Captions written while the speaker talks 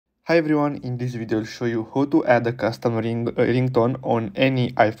Hi everyone, in this video I'll show you how to add a custom ringtone on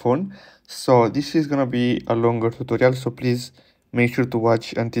any iPhone. So this is gonna be a longer tutorial, so please make sure to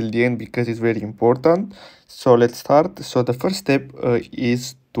watch until the end because it's very important. So let's start. So the first step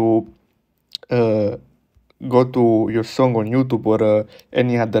is to go to your song on YouTube or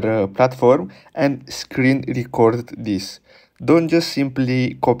any other platform and screen record this. Don't just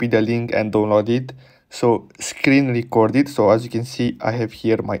simply copy the link and download it. So screen record it. So as you can see, I have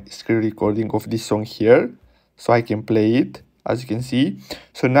here my screen recording of this song here, so I can play it, as you can see.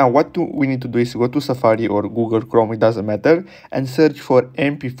 So now what we need to do is go to Safari or Google Chrome, it doesn't matter, and search for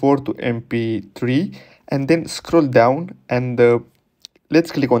MP4 to MP3, and then scroll down and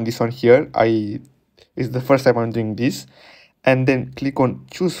let's click on this one here. It's the first time I'm doing this, and then click on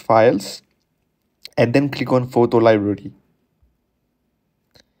choose files and then click on photo library.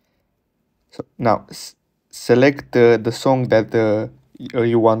 So now select the song that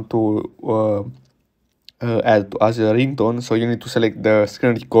you want to add as a ringtone. So you need to select the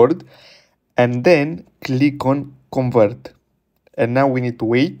screen record and then click on convert, and now we need to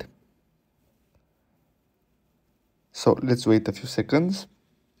wait. So let's wait a few seconds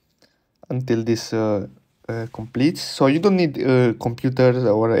until this completes. So you don't need computers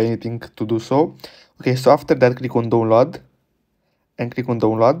or anything to do so. Okay, so after that click on download and click on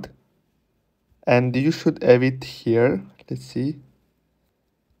download, and you should have it here. Let's see.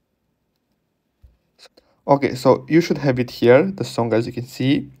 Okay, so you should have it here, the song, as you can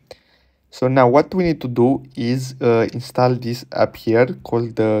see. So now what we need to do is install this app here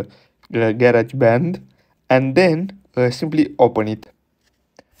called the GarageBand, and then simply open it.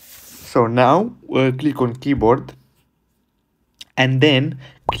 So now click on keyboard and then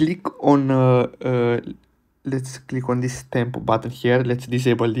click on let's click on this tempo button here. Let's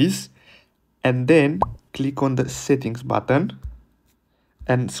disable this, and then click on the settings button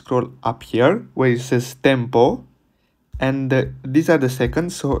and scroll up here where it says tempo, and these are the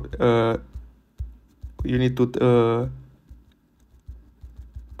seconds. So you need to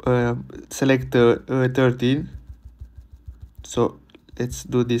select 13. So let's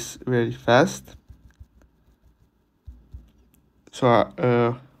do this very fast.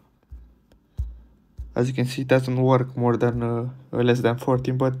 So as you can see, it doesn't work more than less than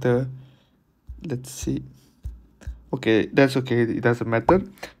 14, but let's see. Okay, that's okay, it doesn't matter.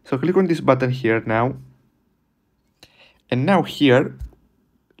 So click on this button here now, and now here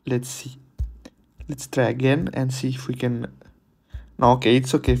let's see, let's try again and see if we can. No, okay,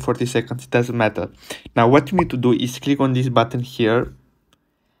 it's okay, 40 seconds, it doesn't matter. Now what you need to do is click on this button here,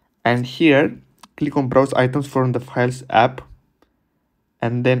 and here click on browse items from the files app,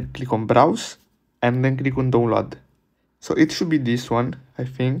 and then click on browse and then click on download. So it should be this one, I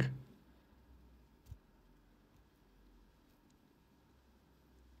think.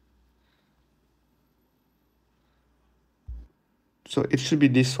 So it should be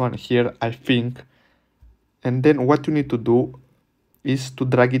this one here, I think. And then what you need to do is to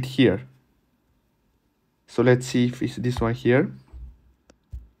drag it here. So let's see if it's this one here.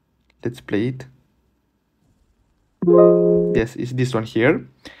 Let's play it. Yes, it's this one here.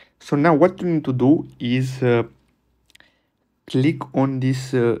 So now what you need to do is click on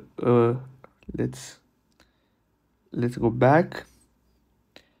this let's go back,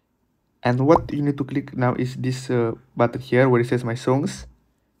 and what you need to click now is this button here where it says my songs.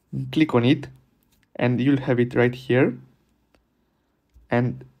 Click on it and you'll have it right here,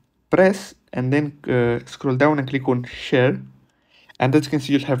 and press and then scroll down and click on share, and as you can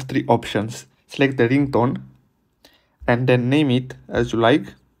see you'll have three options. Select the ringtone and then name it as you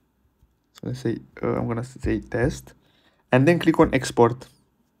like. So let's say I'm gonna say test, and then click on export,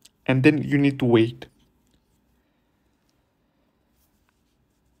 and then you need to wait.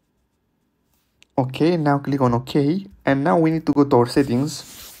 Okay, now click on OK, and now we need to go to our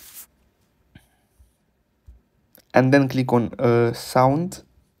settings and then click on sound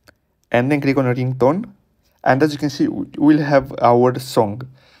and then click on a ringtone, and as you can see we'll have our song.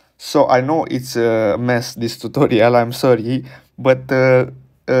 So I know it's a mess, this tutorial, I'm sorry, but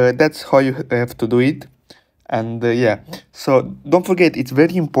that's how you have to do it. And yeah, so don't forget, it's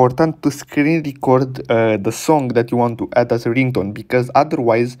very important to screen record the song that you want to add as a ringtone, because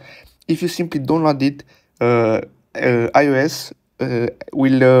otherwise if you simply download it, iOS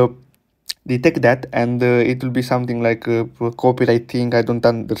will detect that, and it will be something like a copyright thing. I don't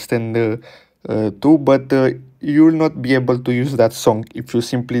understand too, but you will not be able to use that song if you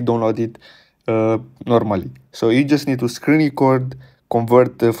simply download it normally. So you just need to screen record,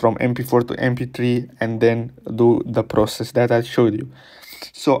 convert from MP4 to MP3, and then do the process that I showed you.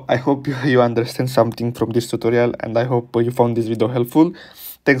 So I hope you understand something from this tutorial, and I hope you found this video helpful.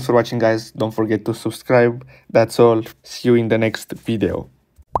 Thanks for watching, guys. Don't forget to subscribe. That's all. See you in the next video.